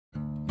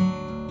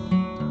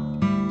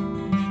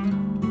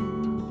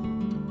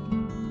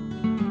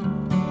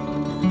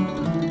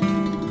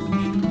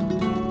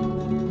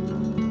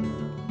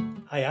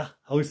Hiya,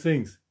 how's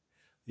things?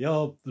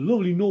 Yeah, the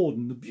lovely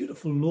Norden, the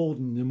beautiful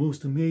Norden, the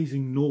most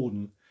amazing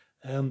Norden.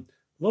 A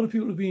lot of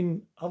people have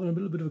been having a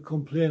little bit of a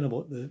complaint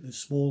about the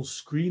small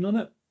screen on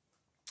it.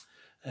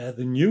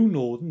 The new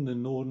Norden, the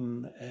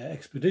Norden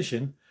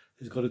Expedition,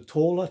 has got a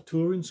taller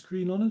touring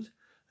screen on it,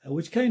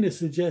 which kind of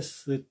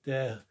suggests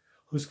that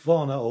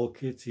Husqvarna or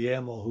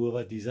KTM or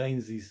whoever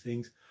designs these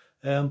things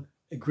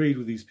agreed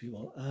with these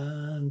people.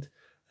 And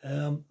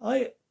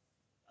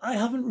I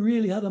haven't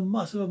really had a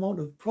massive amount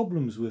of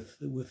problems with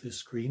this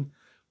screen,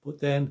 but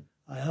then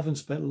I haven't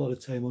spent a lot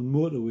of time on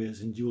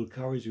motorways and dual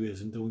carriageways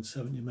and doing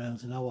 70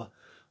 miles an hour.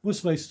 Most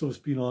of my stuff's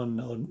been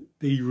on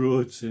B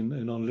roads and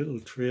on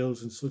little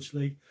trails and such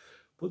like.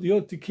 But the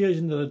odd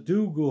occasion that I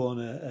do go on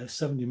a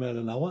 70 mile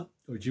an hour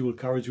or a dual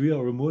carriageway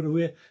or a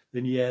motorway,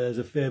 then yeah, there's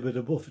a fair bit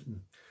of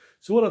buffeting.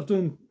 So what I've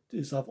done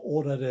is I've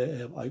ordered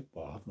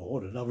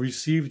I've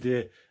received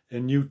a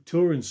new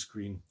touring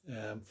screen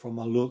from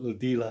my local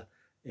dealer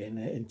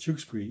in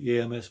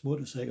Tewkesbury, AMS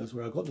Motorcycles,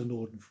 where I got the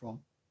Norden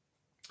from.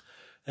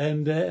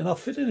 And I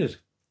fitted it,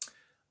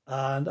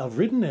 and I've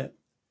ridden it.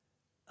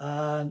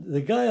 And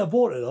the guy I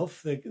bought it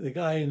off, the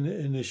guy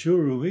in the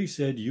showroom, he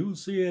said, "You'll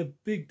see a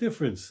big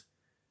difference."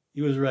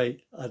 He was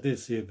right. I did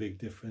see a big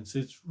difference.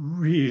 It's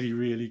really,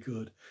 really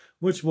good.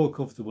 Much more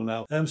comfortable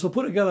now. So I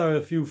put together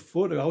a few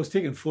photographs. I was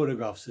taking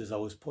photographs as I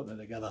was putting it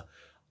together.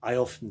 I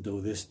often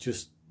do this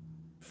just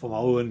for my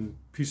own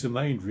peace of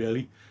mind,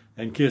 really,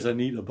 in case I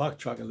need to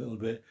backtrack a little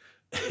bit.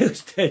 It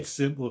was dead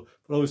simple,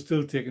 but I was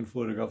still taking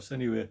photographs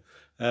anyway.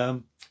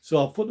 So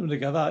I put them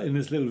together in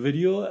this little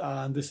video,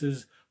 and this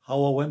is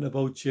how I went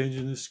about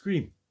changing the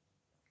screen.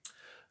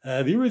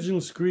 The original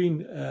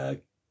screen,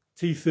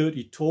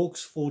 T30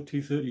 Torx, 4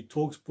 T30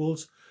 Torx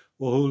bolts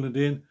were holding it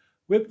in.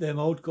 Whipped them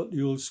out, got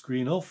the old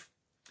screen off.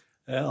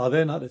 I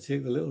then had to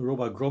take the little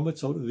rubber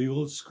grommets out of the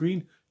old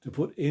screen to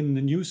put in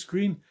the new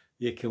screen.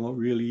 They came out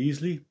really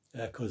easily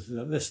because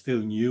they're still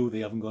new. They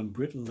haven't gone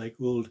brittle like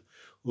old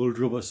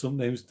rubber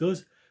sometimes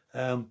does.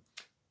 It's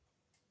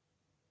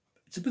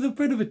a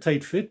bit of a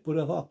tight fit, but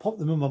I popped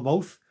them in my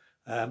mouth,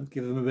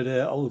 give them a bit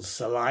of old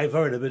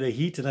saliva and a bit of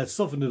heat, and I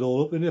softened it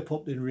all up, and they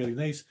popped in really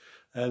nice,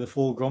 the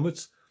 4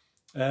 grommets.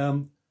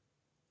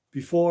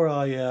 Before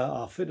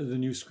I fitted the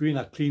new screen,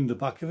 I cleaned the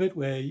back of it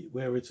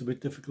where it's a bit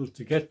difficult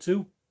to get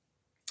to.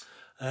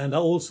 And I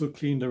also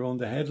cleaned around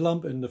the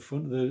headlamp and the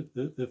front of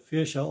the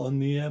fascia on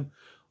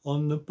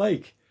the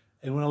bike.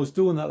 And when I was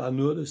doing that, I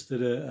noticed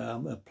that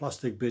a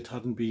plastic bit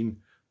hadn't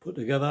been put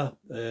together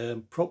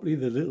properly.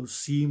 The little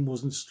seam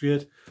wasn't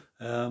straight.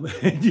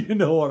 And you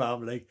know what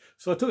I'm like.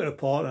 So I took it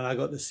apart and I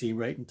got the seam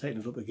right and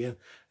tightened it up again.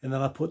 And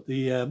then I put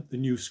the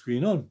new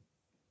screen on.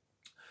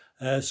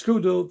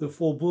 Screwed up the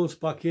 4 bolts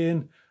back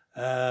in.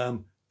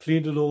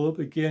 Cleaned it all up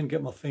again,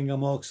 get my finger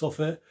marks off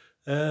it.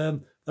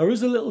 There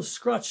is a little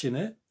scratch in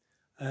it.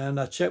 And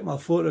I checked my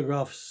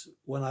photographs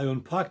when I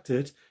unpacked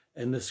it,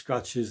 and the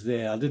scratch is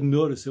there. I didn't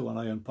notice it when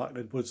I unpacked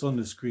it, but it's on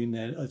the screen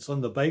there. It's on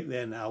the bike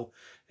there now,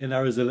 and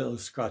there is a little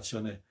scratch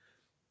on it.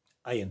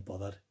 I ain't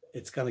bothered.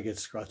 It's going to get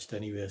scratched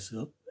anyway,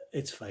 so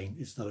it's fine.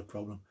 It's not a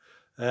problem.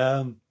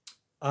 And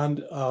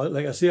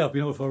like I say, I've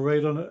been out for a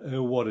ride on it.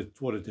 What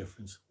a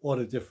difference. What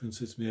a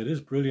difference it's made. It's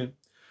brilliant.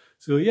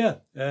 So yeah,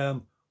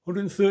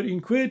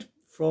 113 quid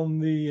from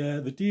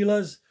the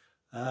dealers.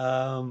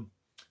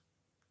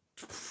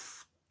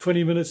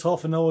 20 minutes,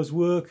 half an hour's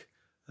work.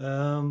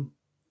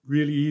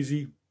 Really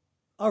easy.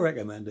 I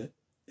recommend it.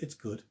 It's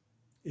good.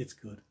 It's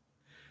good.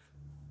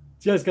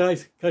 Cheers,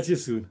 guys. Catch you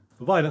soon.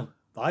 Bye-bye now.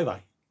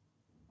 Bye-bye.